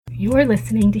You're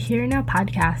listening to Here Now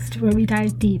podcast, where we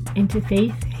dive deep into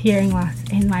faith, hearing loss,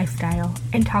 and lifestyle,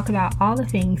 and talk about all the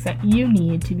things that you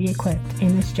need to be equipped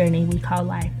in this journey we call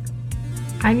life.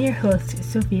 I'm your host,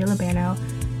 Sophia Labano,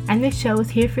 and this show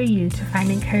is here for you to find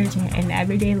encouragement in the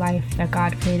everyday life that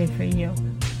God created for you.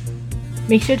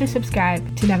 Make sure to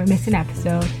subscribe to never miss an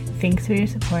episode. Thanks for your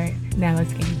support. Now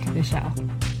let's get into the show.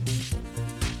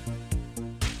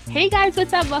 Hey guys,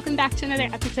 what's up? Welcome back to another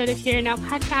episode of Here Now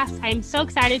podcast. I'm so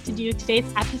excited to do today's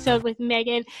episode with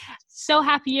Megan. So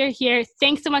happy you're here.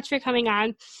 Thanks so much for coming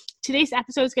on. Today's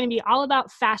episode is going to be all about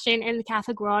fashion in the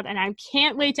Catholic world, and I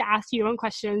can't wait to ask you your own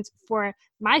questions for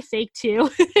my sake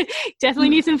too.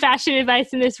 Definitely need some fashion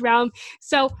advice in this realm.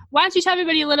 So why don't you tell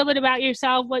everybody a little bit about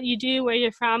yourself, what you do, where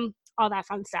you're from, all that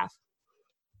fun stuff.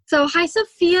 So hi,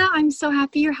 Sophia. I'm so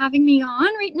happy you're having me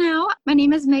on right now. My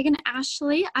name is Megan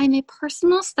Ashley. I'm a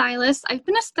personal stylist. I've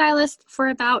been a stylist for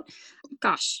about,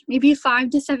 maybe 5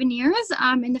 to 7 years.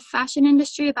 In the fashion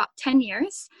industry, about 10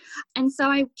 years. And so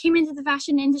I came into the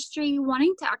fashion industry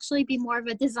wanting to actually be more of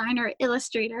a designer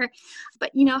illustrator.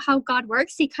 But you know how God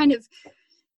works. He kind of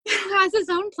has his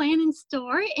own plan in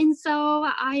store. And so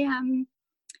I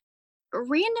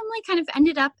randomly kind of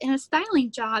ended up in a styling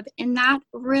job, and that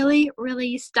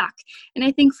really stuck. And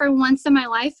I think for once in my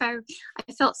life I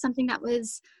felt something that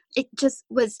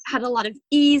had a lot of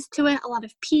ease to it, a lot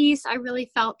of peace. I really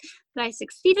felt that I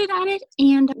succeeded at it,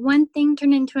 and one thing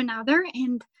turned into another,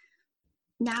 and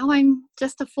now I'm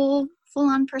just a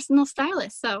full-on personal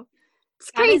stylist. So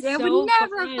it's crazy. I would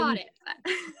never have thought it.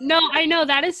 No, I know.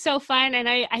 That is so fun. And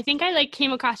I think I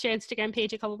came across your Instagram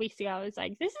page a couple weeks ago. I was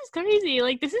like, this is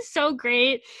crazy. This is so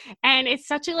great. And it's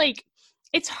such a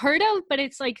it's heard of, but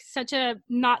it's such a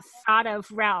not thought of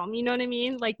realm. You know what I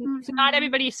mean? It's not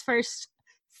everybody's first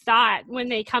thought when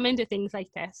they come into things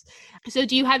like this. So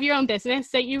do you have your own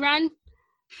business that you run?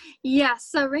 Yeah.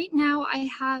 So right now I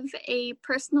have a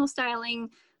personal styling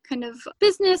kind of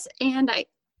business, and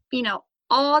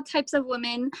all types of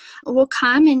women will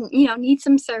come and, need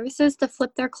some services to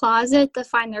flip their closet, to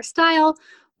find their style,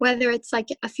 whether it's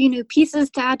a few new pieces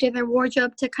to add to their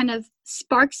wardrobe to kind of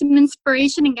spark some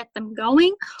inspiration and get them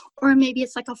going, or maybe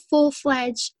it's a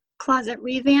full-fledged closet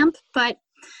revamp. But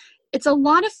it's a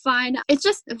lot of fun. It's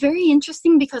just very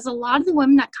interesting because a lot of the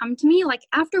women that come to me,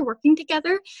 after working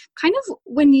together, kind of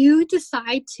when you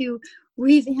decide to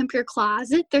revamp your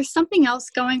closet, there's something else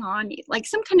going on,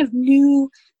 some kind of new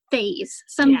phase,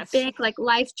 big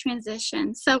life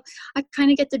transition. So I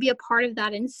kind of get to be a part of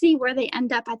that and see where they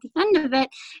end up at the end of it.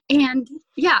 And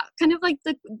yeah, kind of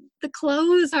the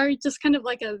clothes are just kind of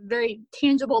a very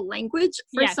tangible language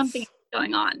for something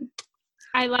going on.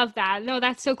 I love that. No,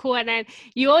 that's so cool. And then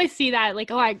you always see that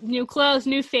new clothes,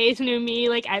 new phase, new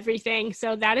me, everything.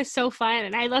 So that is so fun.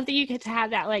 And I love that you get to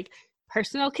have that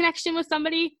personal connection with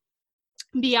somebody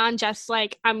beyond just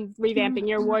I'm revamping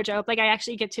your wardrobe. I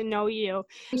actually get to know you.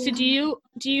 Yeah. So do you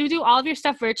do all of your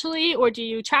stuff virtually, or do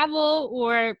you travel,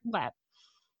 or what?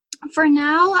 For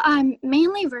now,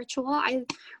 mainly virtual.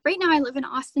 Right now I live in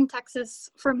Austin, Texas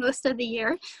for most of the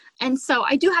year. And so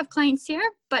I do have clients here,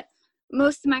 but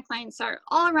most of my clients are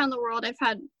all around the world. I've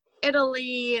had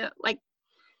Italy,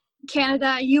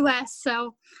 Canada, US.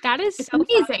 So that is it's so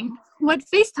amazing. Fun. What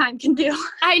FaceTime can do.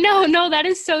 I know. No, that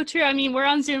is so true. I mean, we're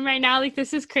on Zoom right now.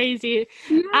 This is crazy.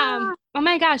 Yeah. Oh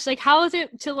my gosh. How is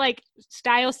it to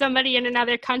style somebody in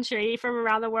another country from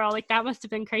around the world? That must have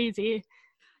been crazy.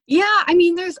 Yeah. I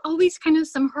mean, there's always kind of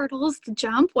some hurdles to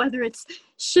jump, whether it's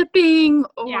shipping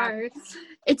or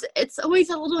it's always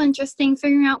a little interesting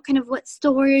figuring out kind of what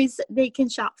stores they can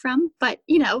shop from. But,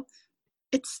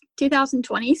 it's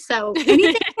 2020, so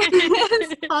anything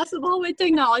is possible with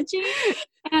technology,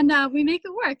 and we make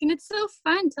it work. And it's so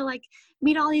fun to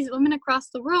meet all these women across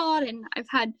the world. And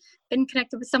I've been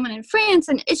connected with someone in France,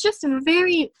 and it's just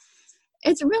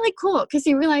it's really cool because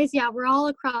you realize, we're all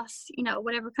across,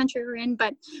 whatever country we're in,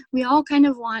 but we all kind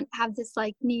of have this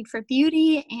need for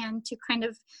beauty, and to kind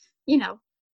of,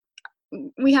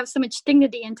 we have so much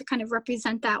dignity, and to kind of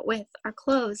represent that with our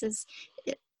clothes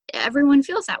everyone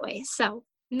feels that way. So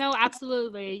no,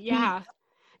 absolutely. Yeah.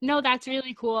 No, that's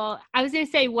really cool. I was going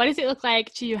to say, what does it look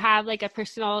like to have a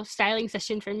personal styling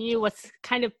session from you?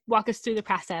 Walk us through the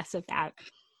process of that.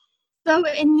 So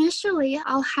initially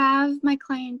I'll have my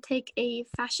client take a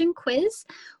fashion quiz,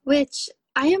 which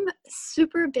I am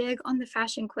super big on the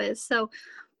fashion quiz. So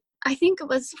I think it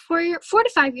was 4 to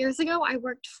 5 years ago, I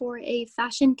worked for a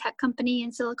fashion tech company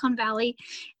in Silicon Valley.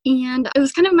 And it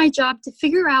was kind of my job to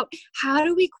figure out, how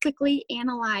do we quickly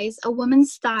analyze a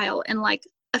woman's style in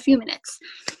a few minutes?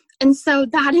 And so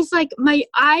that is like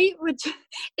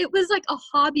it was like a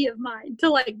hobby of mine to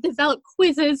like develop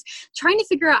quizzes, trying to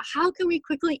figure out how can we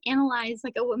quickly analyze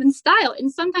like a woman's style.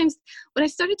 And sometimes what I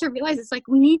started to realize is like,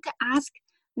 we need to ask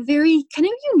very kind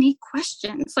of unique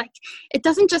questions. Like, it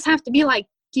doesn't just have to be like,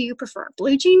 do you prefer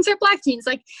blue jeans or black jeans?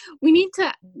 Like, we need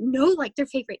to know like their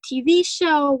favorite TV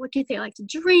show. What do they like to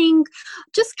drink?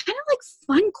 Just kind of like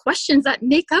fun questions that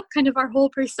make up kind of our whole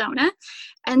persona.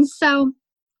 And so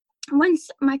once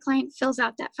my client fills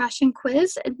out that fashion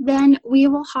quiz, then we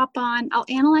will hop on. I'll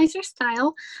analyze their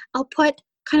style. I'll put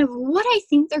kind of what I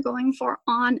think they're going for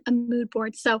on a mood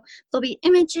board. So there'll be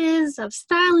images of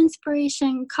style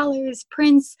inspiration, colors,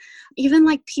 prints, even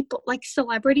like people, like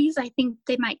celebrities I think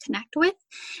they might connect with.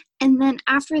 And then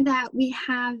after that, we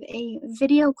have a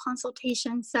video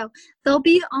consultation. So they'll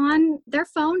be on their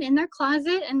phone in their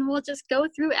closet, and we'll just go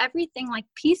through everything like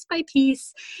piece by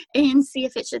piece and see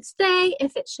if it should stay,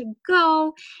 if it should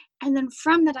go. And then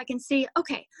from that, I can see,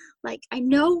 okay, like I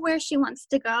know where she wants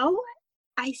to go.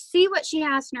 I see what she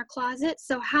has in her closet.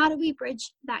 So how do we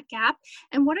bridge that gap?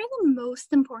 And what are the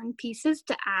most important pieces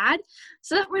to add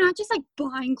so that we're not just like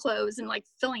buying clothes and like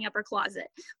filling up our closet,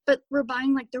 but we're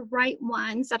buying like the right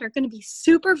ones that are going to be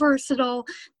super versatile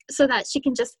so that she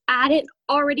can just add it,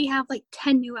 already have like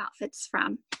 10 new outfits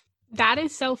from. That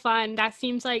is so fun. That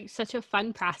seems like such a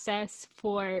fun process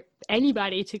for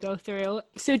anybody to go through.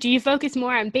 So do you focus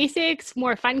more on basics,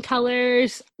 more fun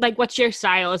colors? Like, what's your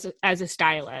style as a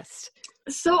stylist?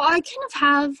 So I kind of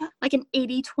have like an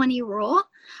 80-20 rule,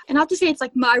 and not to say it's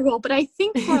like my rule, but I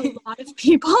think for a lot of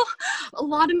people,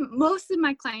 most of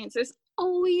my clients, there's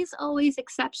always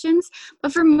exceptions,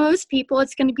 but for most people,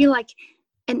 it's going to be like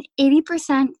an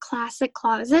 80% classic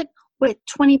closet with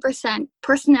 20%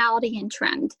 personality and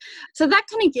trend. So that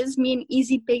kind of gives me an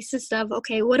easy basis of,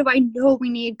 okay, what do I know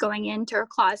we need going into our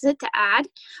closet to add?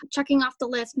 Checking off the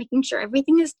list, making sure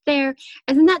everything is there.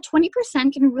 And then that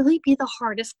 20% can really be the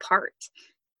hardest part,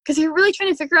 because you're really trying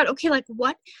to figure out, okay, like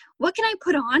what can I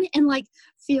put on and like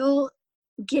feel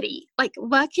giddy? Like,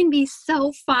 what can be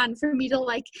so fun for me to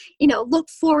like, look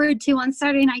forward to on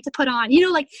Saturday night to put on?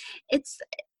 Like, it's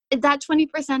that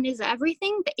 20% is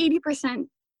everything. The 80%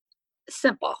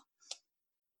 simple.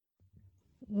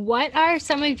 What are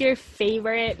some of your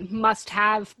favorite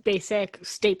must-have basic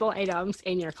staple items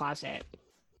in your closet?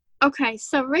 Okay,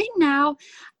 so right now,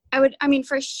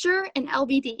 for sure an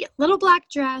LBD, little black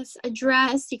dress, a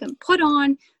dress you can put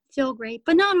on, feel great.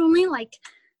 But not only like,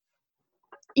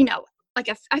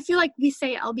 I feel like we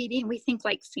say LBD and we think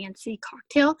like fancy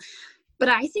cocktail, but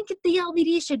I think the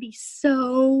LBD should be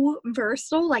so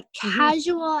versatile, like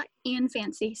casual and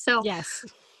fancy. So yes.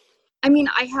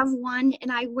 I have one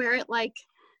and I wear it like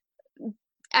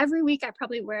every week. I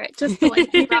probably wear it just to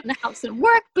like be around the house and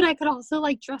work, but I could also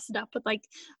like dress it up with like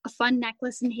a fun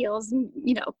necklace and heels and,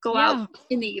 go out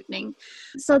in the evening.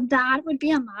 So that would be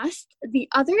a must. The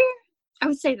other, I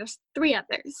would say there's 3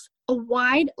 others. A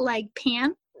wide leg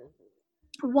pant,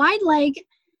 wide leg,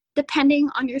 depending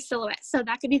on your silhouette. So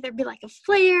that could either be like a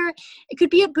flare, it could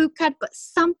be a boot cut, but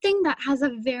something that has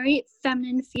a very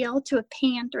feminine feel to a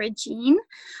pant or a jean.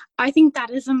 I think that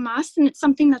is a must, and it's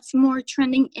something that's more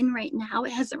trending in right now.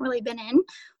 It hasn't really been in.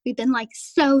 We've been like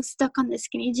so stuck on the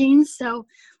skinny jeans. So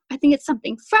I think it's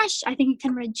something fresh. I think it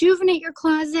can rejuvenate your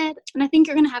closet, and I think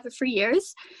you're going to have it for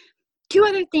years. 2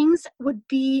 other things would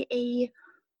be a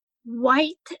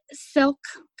white silk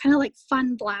kind of like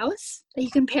fun blouse that you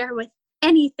can pair with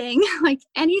anything, like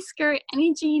any skirt,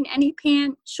 any jean, any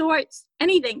pant, shorts,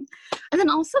 anything. And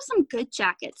then also some good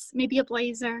jackets, maybe a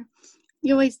blazer.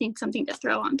 You always need something to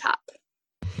throw on top.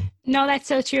 No, that's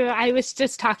so true. I was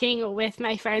just talking with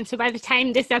my friend, so by the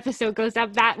time this episode goes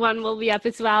up, that one will be up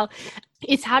as well.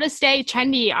 It's how to stay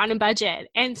trendy on a budget.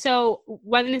 And so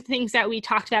one of the things that we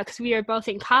talked about, because we were both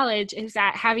in college, is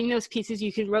that having those pieces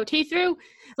you can rotate through.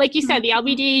 Like you said, the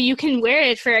LBD, you can wear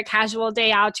it for a casual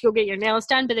day out to go get your nails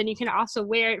done, but then you can also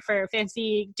wear it for a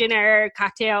fancy dinner,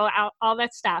 cocktail, all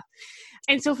that stuff.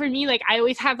 And so for me, like I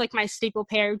always have like my staple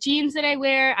pair of jeans that I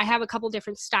wear. I have a couple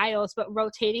different styles, but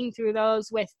rotating through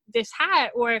those with this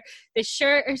hat or this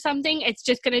shirt or something, it's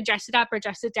just going to dress it up or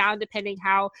dress it down depending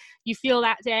how you feel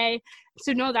that day.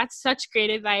 So no, that's such great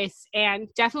advice. And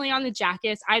definitely on the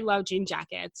jackets, I love jean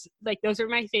jackets. Like those are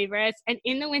my favorites. And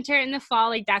in the winter and the fall,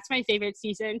 like that's my favorite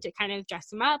season to kind of dress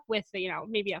them up with,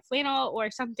 maybe a flannel or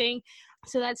something.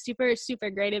 So that's super,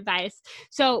 super great advice.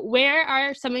 So where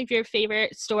are some of your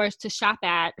favorite stores to shop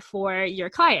at for your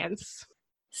clients?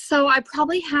 So I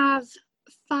probably have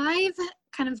 5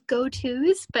 kind of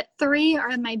go-tos, but 3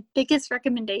 are my biggest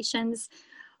recommendations.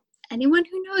 Anyone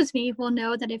who knows me will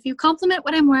know that if you compliment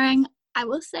what I'm wearing, I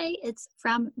will say it's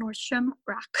from Nordstrom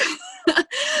Rack.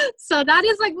 So that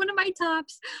is like one of my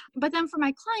tops. But then for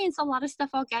my clients, a lot of stuff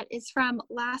I'll get is from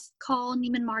Last Call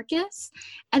Neiman Marcus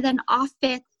and then Off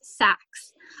Fifth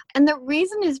Saks. And the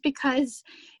reason is because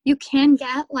you can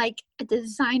get like a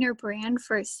designer brand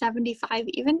for 75,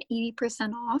 even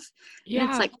 80% off. Yeah. And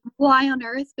it's like, why on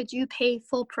earth would you pay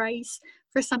full price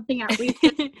for something at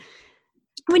retail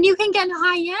when you can get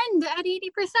high end at 80%?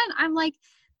 I'm like,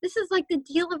 this is like the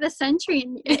deal of the century,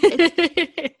 and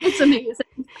it's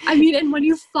amazing. I mean, and when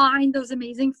you find those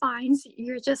amazing finds,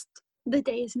 you're just, the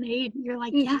day is made. You're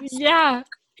like, yes.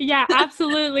 Yeah,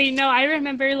 absolutely. No, I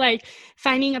remember like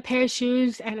finding a pair of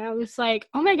shoes and I was like,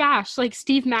 oh my gosh, like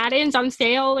Steve Madden's on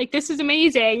sale. Like, this is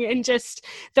amazing. And just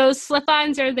those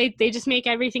slip-ons, or they just make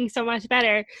everything so much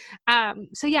better.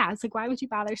 So yeah, it's like, why would you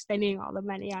bother spending all the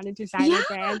money on a designer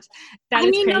brand? I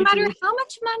mean, crazy. No matter how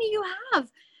much money you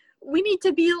have, we need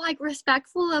to be like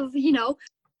respectful of, you know,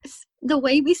 the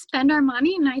way we spend our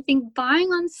money. And I think buying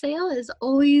on sale is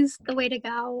always the way to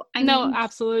go. I mean,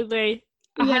 absolutely.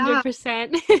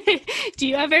 100%. Do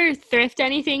you ever thrift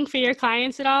anything for your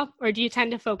clients at all? Or do you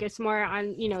tend to focus more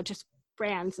on, you know, just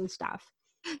brands and stuff?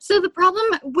 So the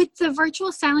problem with the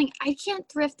virtual styling, I can't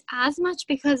thrift as much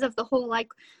because of the whole, like,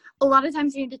 a lot of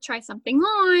times you need to try something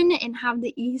on and have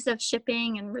the ease of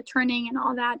shipping and returning and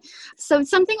all that. So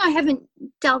it's something I haven't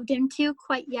delved into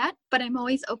quite yet, but I'm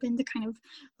always open to kind of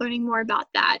learning more about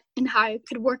that and how I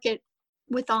could work it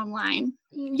with online.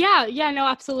 Yeah, no,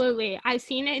 absolutely. I've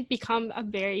seen it become a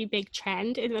very big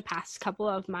trend in the past couple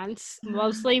of months,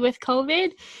 mostly with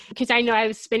COVID, because I know I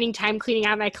was spending time cleaning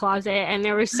out my closet and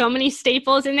there were so many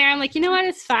staples in there. I'm like, you know what,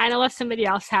 it's fine. I'll let somebody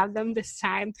else have them this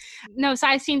time. No, so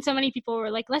I've seen so many people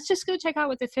were like, let's just go check out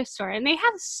what the thrift store. And they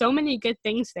have so many good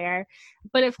things there.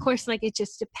 But of course, like, it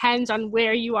just depends on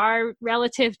where you are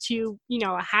relative to, you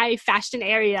know, a high fashion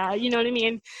area. You know what I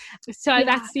mean? So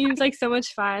that seems like so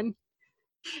much fun.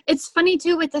 It's funny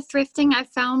too with the thrifting. I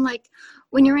found like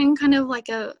when you're in kind of like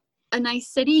a nice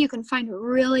city, you can find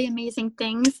really amazing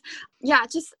things. Yeah,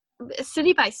 just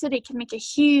city by city can make a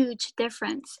huge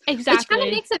difference. Exactly. Which kind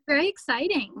of makes it very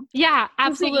exciting. Yeah,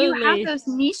 absolutely. You have those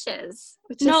niches,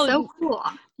 which is so cool.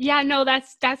 Yeah, no,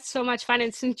 that's so much fun.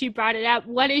 And since you brought it up,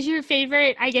 what is your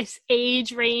favorite, I guess,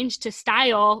 age range to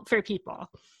style for people?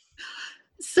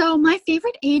 So my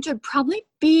favorite age would probably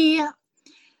be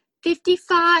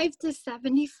 55 to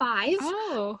 75.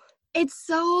 Oh. It's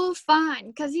so fun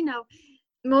because, you know,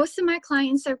 most of my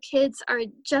clients, their kids are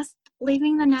just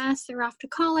leaving the nest, they're off to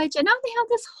college, and now they have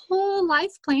this whole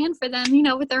life plan for them, you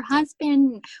know, with their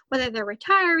husband, whether they're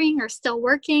retiring or still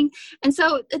working. And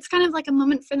so it's kind of like a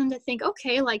moment for them to think,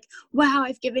 okay, like, wow,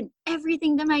 I've given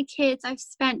everything to my kids. I've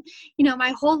spent, you know,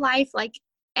 my whole life, like,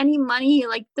 any money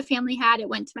like the family had, it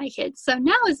went to my kids. So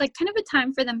now is like kind of a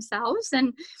time for themselves,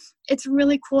 and it's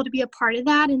really cool to be a part of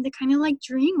that and to kind of like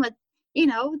dream what, you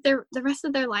know, the rest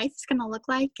of their life is going to look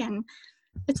like. And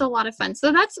it's a lot of fun.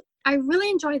 So I really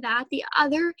enjoy that. The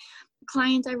other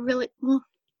clients I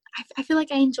feel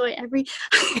like I enjoy every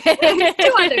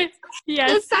two others.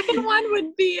 Yes. The second one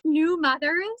would be new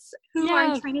mothers who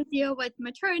are trying to deal with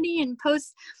maternity and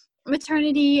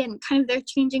post-maternity and kind of their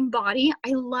changing body.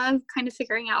 I love kind of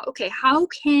figuring out, okay, how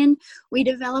can we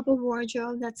develop a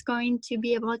wardrobe that's going to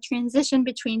be able to transition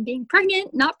between being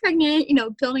pregnant, not pregnant, you know,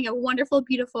 building a wonderful,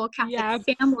 beautiful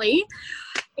Catholic family.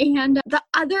 And the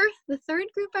third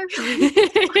group I really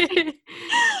enjoy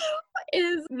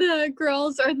is the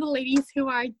girls or the ladies who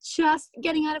are just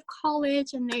getting out of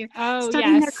college and they're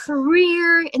starting their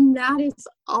career, and that is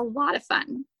a lot of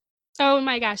fun. Oh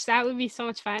my gosh, that would be so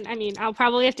much fun. I mean, I'll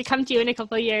probably have to come to you in a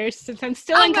couple of years since I'm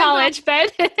still in college,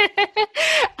 but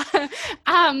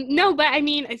no, but I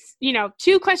mean, you know,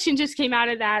 two questions just came out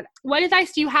of that. What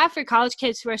advice do you have for college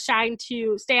kids who are trying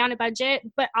to stay on a budget,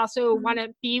 but also want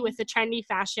to be with the trendy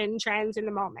fashion trends in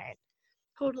the moment?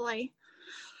 Totally.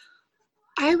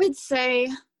 I would say,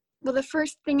 well, the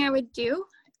first thing I would do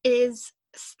is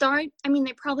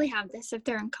they probably have this if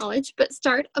they're in college, but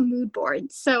start a mood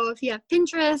board. So if you have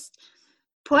Pinterest,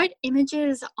 put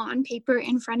images on paper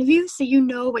in front of you so you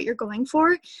know what you're going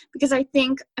for. Because I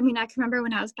can remember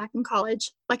when I was back in college,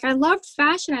 like I loved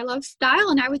fashion, I loved style,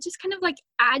 and I would just kind of like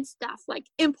add stuff like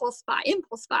impulse buy.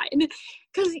 And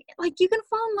because like you can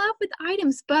fall in love with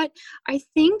items, but I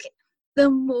think the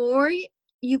more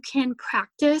you can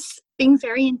practice being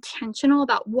very intentional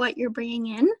about what you're bringing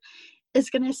in is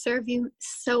going to serve you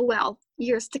so well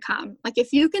years to come. Like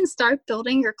if you can start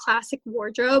building your classic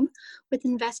wardrobe with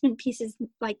investment pieces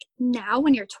like now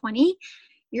when you're 20,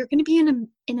 you're going to be in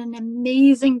an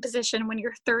amazing position when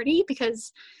you're 30,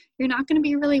 because you're not going to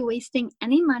be really wasting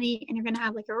any money, and you're going to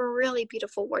have like a really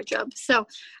beautiful wardrobe. So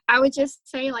I would just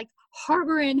say, like,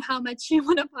 harbor in how much you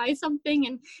want to buy something,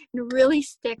 and really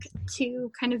stick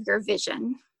to kind of your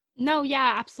vision. No,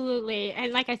 yeah, absolutely.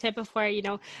 And like I said before,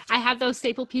 I have those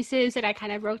staple pieces that I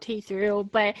kind of rotate through,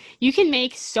 but you can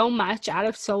make so much out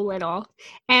of so little.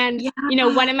 And,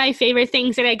 one of my favorite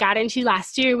things that I got into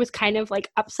last year was kind of like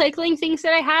upcycling things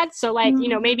that I had. So like,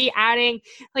 maybe adding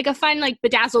like a fun, like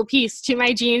bedazzle piece to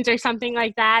my jeans or something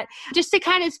like that, just to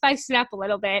kind of spice it up a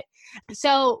little bit.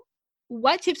 So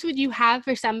what tips would you have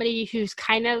for somebody who's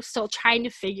kind of still trying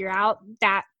to figure out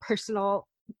that personal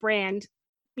brand,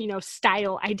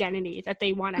 style identity that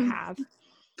they want to have?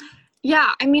 Yeah,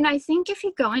 I mean, I think if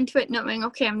you go into it knowing,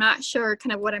 okay, I'm not sure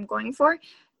kind of what I'm going for,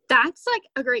 that's like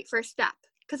a great first step.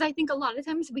 Because I think a lot of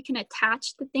times we can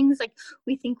attach the things like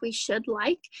we think we should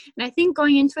like. And I think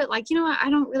going into it, like, you know what, I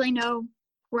don't really know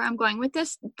where I'm going with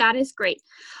this. That is great.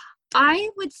 I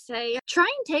would say try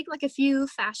and take like a few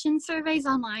fashion surveys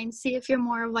online, see if you're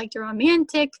more of like the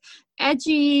romantic,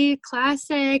 edgy,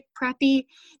 classic, preppy.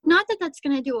 Not that that's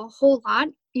going to do a whole lot,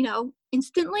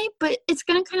 instantly, but it's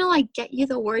going to kind of like get you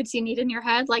the words you need in your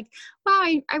head. Like, wow,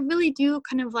 I really do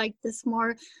kind of like this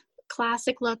more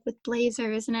classic look with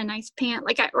blazers and a nice pant.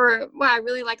 I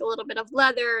really like a little bit of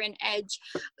leather and edge.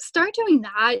 Start doing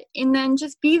that, and then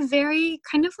just be very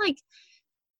kind of like,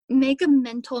 make a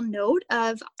mental note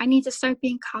of, I need to start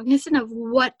being cognizant of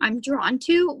what I'm drawn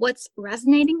to, what's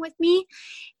resonating with me.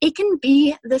 It can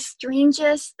be the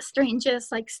strangest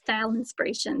like style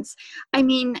inspirations. I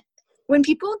mean, when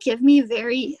people give me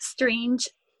very strange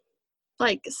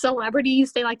like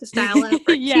celebrities they like to style up,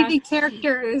 or Yeah. TV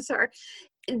characters, or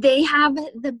they have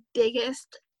the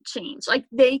biggest change. Like,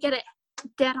 they get it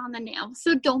dead on the nail.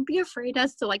 So don't be afraid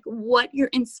as to like what your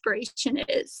inspiration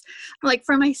is. Like,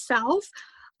 for myself,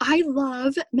 I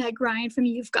love Meg Ryan from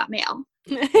You've Got Mail.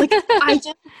 Like,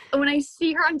 when I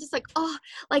see her, I'm just like, oh,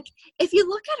 like, if you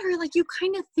look at her, like, you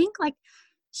kind of think like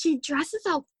she dresses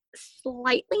up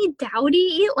slightly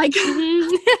dowdy, like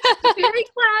very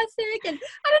classic. And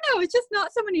I don't know, it's just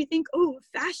not someone you think, oh,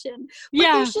 fashion. But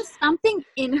there's just something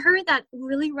in her that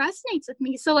really resonates with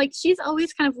me. So like, she's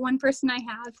always kind of one person I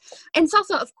have. And it's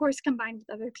also, of course, combined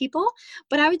with other people.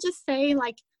 But I would just say,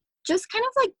 like, just kind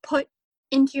of like put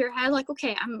into your head, like,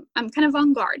 okay, I'm kind of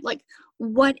on guard. Like,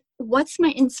 what's my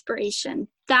inspiration?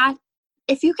 That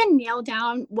if you can nail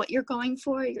down what you're going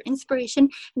for, your inspiration,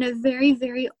 in a very,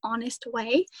 very honest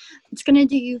way, it's going to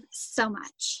do you so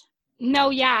much. No,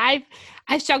 yeah,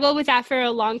 I've struggled with that for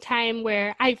a long time,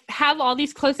 where I have all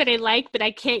these clothes that I like, but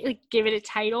I can't like give it a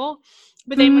title.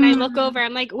 But then when I look over,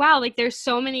 I'm like, wow, like there's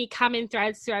so many common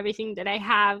threads through everything that I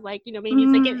have. Like, maybe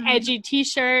it's like an edgy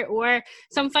t-shirt or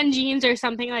some fun jeans or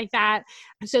something like that.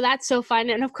 So that's so fun.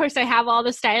 And of course I have all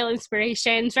the style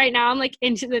inspirations. Right now I'm like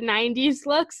into the 90s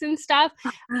looks and stuff.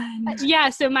 Yeah.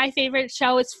 So my favorite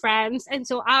show is Friends. And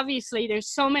so obviously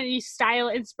there's so many style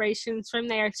inspirations from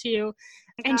there too.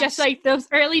 And just like those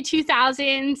early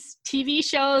 2000s TV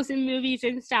shows and movies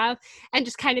and stuff, and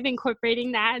just kind of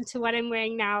incorporating that into what I'm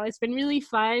wearing now has been really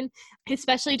fun,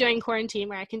 especially during quarantine,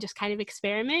 where I can just kind of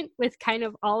experiment with kind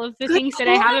of all of the things that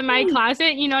I have in my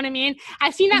closet. You know what I mean?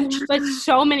 I've seen that with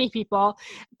so many people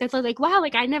that they're like, wow,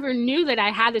 like I never knew that I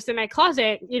had this in my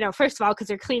closet, first of all, because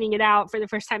they're cleaning it out for the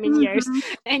first time in years.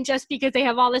 And just because they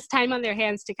have all this time on their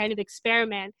hands to kind of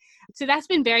experiment. So that's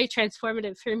been very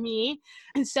transformative for me.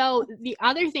 And so the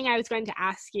other thing I was going to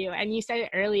ask you, and you said it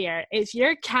earlier, is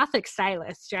you're a Catholic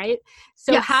stylist, right?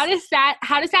 So yes. How does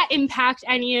that impact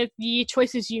any of the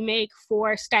choices you make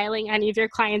for styling any of your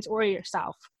clients or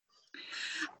yourself?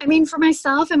 I mean, for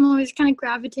myself, I'm always kind of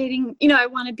gravitating, I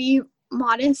want to be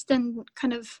modest and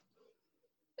kind of,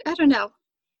 I don't know.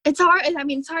 It's hard. I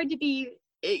mean, it's hard to be,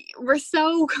 we're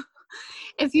so,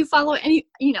 if you follow any,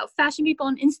 fashion people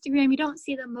on Instagram, you don't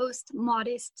see the most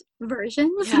modest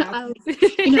versions of, how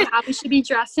we should be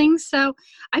dressing. So,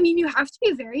 I mean, you have to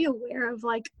be very aware of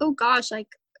like, oh gosh, like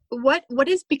what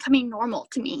is becoming normal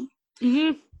to me?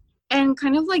 Mm-hmm. And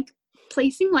kind of like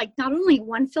placing like not only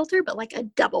one filter, but like a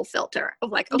double filter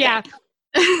of like, okay. Yeah.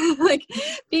 Like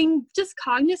being just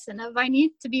cognizant of, I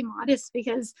need to be modest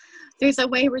because there's a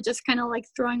way we're just kind of like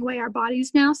throwing away our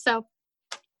bodies now. So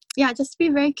yeah, just be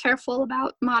very careful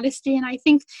about modesty. And I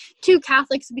think too,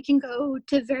 Catholics, we can go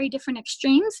to very different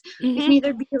extremes. Mm-hmm. We can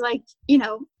either be like,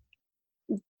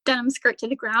 denim skirt to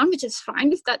the ground, which is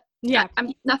fine. If that, I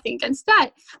mean, nothing against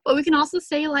that. But we can also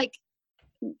say like,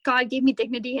 God gave me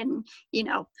dignity, and,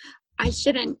 I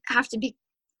shouldn't have to be,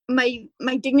 my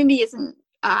dignity isn't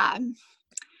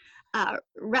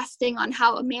resting on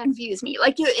how a man views me.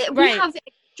 Like we have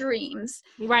extremes.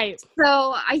 Right.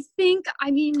 So I think,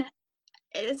 I mean,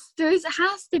 has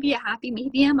to be a happy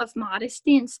medium of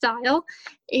modesty and style,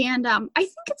 and I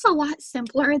think it's a lot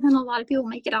simpler than a lot of people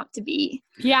make it out to be.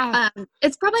 Yeah.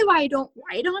 It's probably why I don't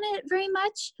write on it very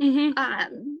much.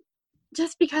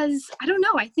 Just because I don't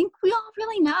know. I think we all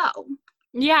really know.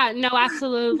 Yeah, no,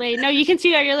 absolutely. No, you can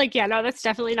see that you're like, yeah, no, that's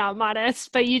definitely not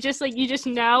modest, but you just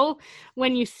know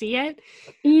when you see it.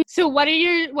 Yeah. So what are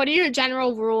your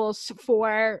general rules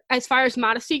for as far as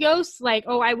modesty goes? Like,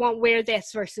 oh, I won't wear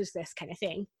this versus this kind of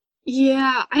thing.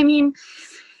 Yeah, I mean,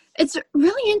 it's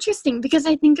really interesting because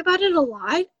I think about it a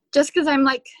lot just because I'm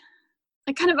like,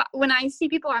 I kind of, when I see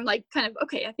people, I'm like, kind of,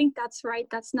 okay, I think that's right.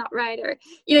 That's not right. Or,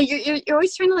 you know, you're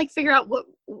always trying to like figure out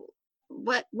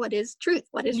what is truth,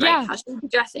 what is right, how should we be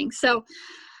dressing. So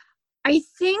I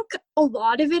think a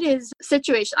lot of it is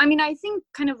situation. I mean, I think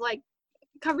kind of like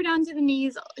cover down to the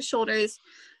knees, shoulders,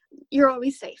 you're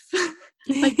always safe.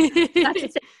 Like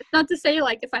not to say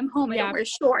like if I'm home I don't wear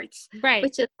shorts, right?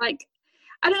 Which is like,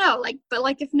 I don't know, like, but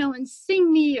like if no one's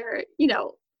seeing me, or you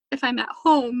know, if I'm at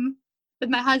home with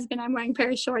my husband, I'm wearing a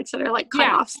pair of shorts that are like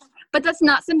cutoffs. But that's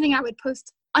not something I would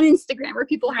post on Instagram where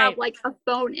people have like a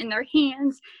phone in their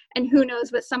hands and who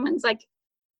knows what someone's like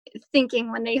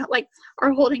thinking when they like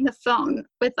are holding the phone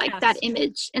with like that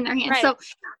image in their hand. So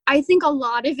I think a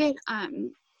lot of it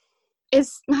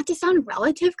is, not to sound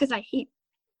relative because I hate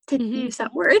to use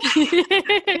that word.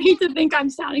 I hate to think I'm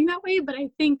sounding that way, but I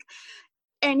think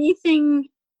anything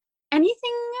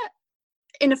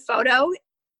in a photo,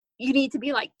 you need to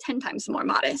be like 10 times more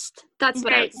modest. That's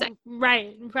what I would say.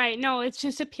 Right. No, it's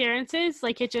just appearances.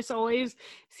 Like it just always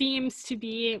seems to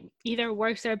be either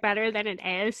worse or better than it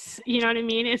is. You know what I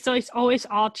mean? It's always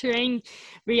altering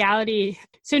reality.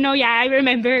 So no, yeah, I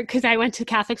remember because I went to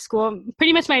Catholic school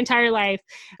pretty much my entire life.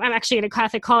 I'm actually in a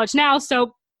Catholic college now,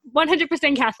 so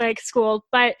 100% Catholic school,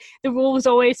 but the rule was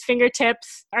always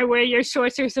fingertips are where your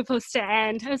shorts are supposed to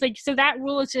end. I was like, so that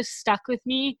rule has just stuck with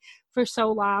me for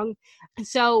so long.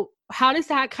 So how does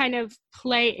that kind of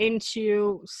play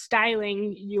into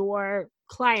styling your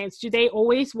clients? Do they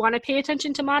always want to pay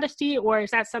attention to modesty, or is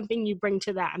that something you bring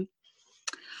to them?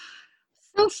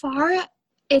 So far,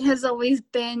 it has always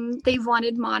been they've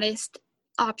wanted modest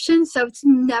options. So it's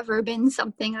never been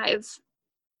something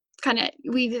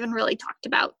we've even really talked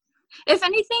about. If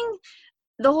anything,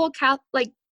 the whole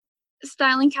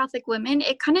styling Catholic women,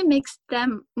 it kind of makes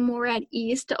them more at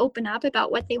ease to open up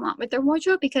about what they want with their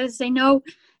wardrobe because they know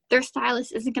their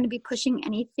stylist isn't going to be pushing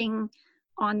anything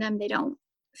on them they don't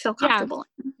feel comfortable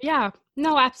in. Yeah.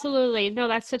 No, absolutely. No,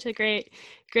 that's such a great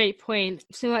point.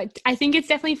 So I think it's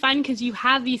definitely fun because you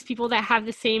have these people that have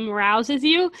the same morals as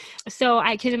you. So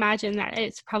I can imagine that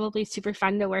it's probably super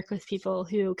fun to work with people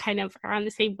who kind of are on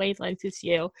the same wavelength as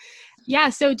you. Yeah.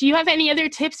 So do you have any other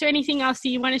tips or anything else that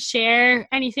you want to share?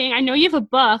 Anything? I know you have a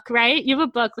book, right? You have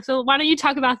a book. So why don't you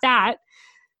talk about that?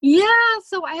 Yeah.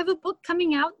 So I have a book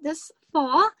coming out this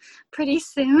fall pretty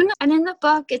soon, and in the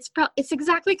book it's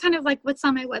exactly kind of like what's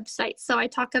on my website. So I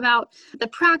talk about the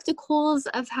practicals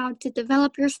of how to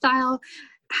develop your style,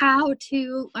 how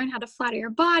to learn how to flatter your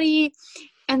body,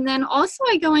 and then also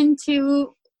I go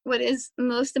into what is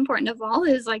most important of all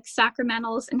is like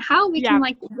sacramentals and how we can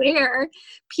like wear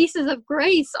pieces of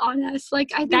grace on us.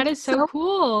 Like I think that is so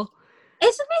cool.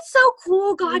 Isn't it so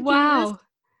cool? God wow. gave us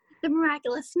the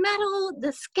miraculous medal,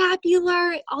 the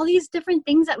scapular, all these different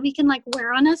things that we can like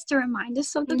wear on us to remind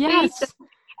us of the faith.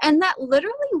 And that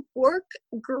literally work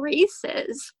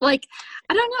graces. Like,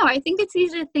 I don't know. I think it's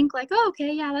easy to think like, oh,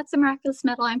 okay, yeah, that's a miraculous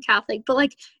medal. I'm Catholic. But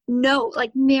like, no,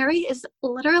 like Mary is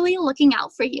literally looking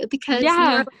out for you because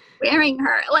you're wearing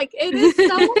her. Like it is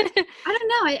so, I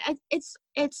don't know.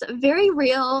 It's very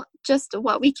real, just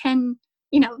what we can,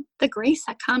 you know, the grace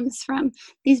that comes from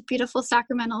these beautiful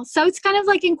sacramentals. So it's kind of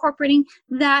like incorporating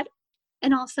that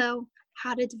and also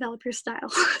how to develop your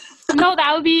style. No,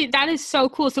 that is so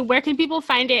cool. So where can people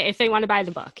find it if they want to buy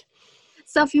the book?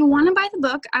 So if you want to buy the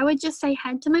book, I would just say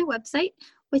head to my website,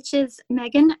 which is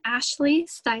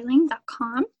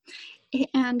meganashleystyling.com.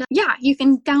 And you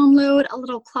can download a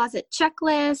little closet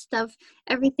checklist of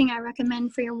everything I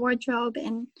recommend for your wardrobe.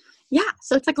 And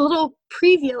so it's like a little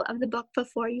preview of the book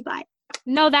before you buy it.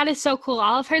 No, that is so cool.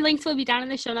 All of her links will be down in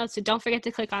the show notes, so don't forget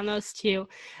to click on those too.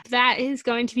 That is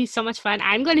going to be so much fun.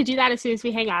 I'm going to do that as soon as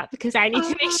we hang up because I need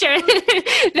to make sure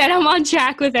that I'm on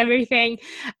track with everything.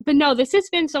 But no, this has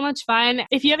been so much fun.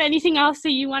 If you have anything else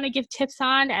that you want to give tips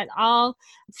on at all,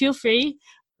 feel free.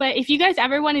 But if you guys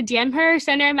ever want to DM her,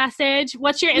 send her a message.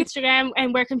 What's your Instagram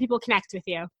and where can people connect with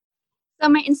you? So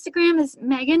my Instagram is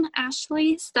Megan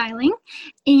Ashley Styling,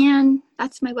 and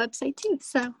that's my website too.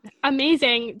 So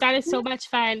amazing. That is so much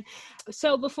fun.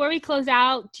 So before we close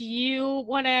out, do you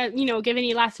want to, give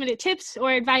any last minute tips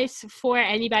or advice for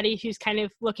anybody who's kind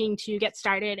of looking to get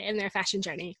started in their fashion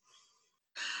journey?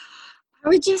 I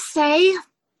would just say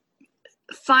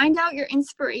find out your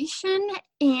inspiration,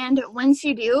 and once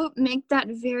you do, make that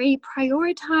very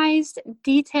prioritized,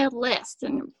 detailed list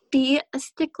and be a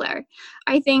stickler.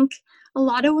 I think a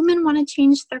lot of women want to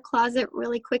change their closet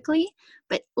really quickly,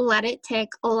 but let it take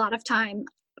a lot of time.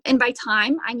 And by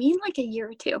time, I mean like a year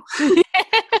or two. And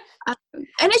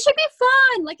it should be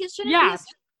fun. Like, it shouldn't be a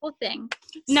stressful thing.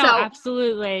 No,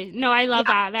 absolutely. No, I love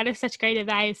that. That is such great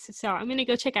advice. So I'm going to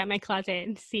go check out my closet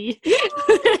and see.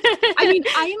 I mean,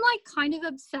 I am like kind of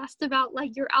obsessed about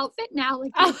like your outfit now,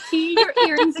 like your key, your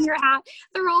earrings, and your hat.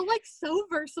 They're all like so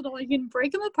versatile. You can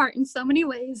break them apart in so many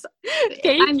ways.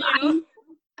 Thank you.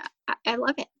 I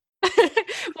love it.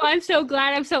 Well, I'm so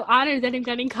glad. I'm so honored that I'm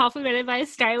getting complimented by a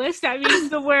stylist. That means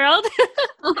the world.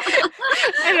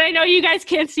 And I know you guys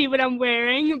can't see what I'm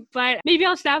wearing, but maybe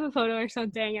I'll snap a photo or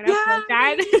something and I'll post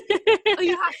that. Oh,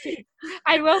 you have to.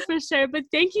 I will for sure. But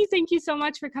thank you so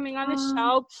much for coming on the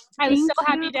show. I was so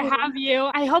happy to have you.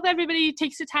 I hope everybody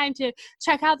takes the time to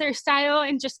check out their style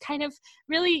and just kind of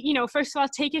really, first of all,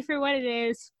 take it for what it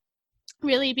is.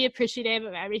 Really be appreciative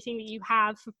of everything that you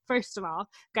have. First of all,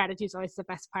 gratitude is always the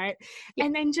best part.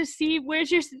 And then just see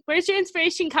where's your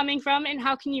inspiration coming from and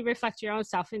how can you reflect your own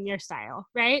self in your style,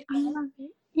 right? I love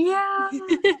it. Yeah.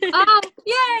 Oh,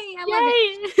 yay. I love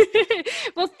it.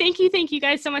 Well, thank you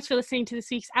guys so much for listening to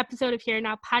this week's episode of Here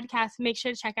Now Podcast. Make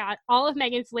sure to check out all of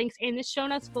Megan's links in the show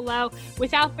notes below.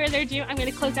 Without further ado, I'm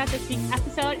going to close out this week's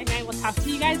episode and I will talk to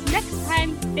you guys next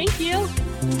time. Thank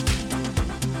you.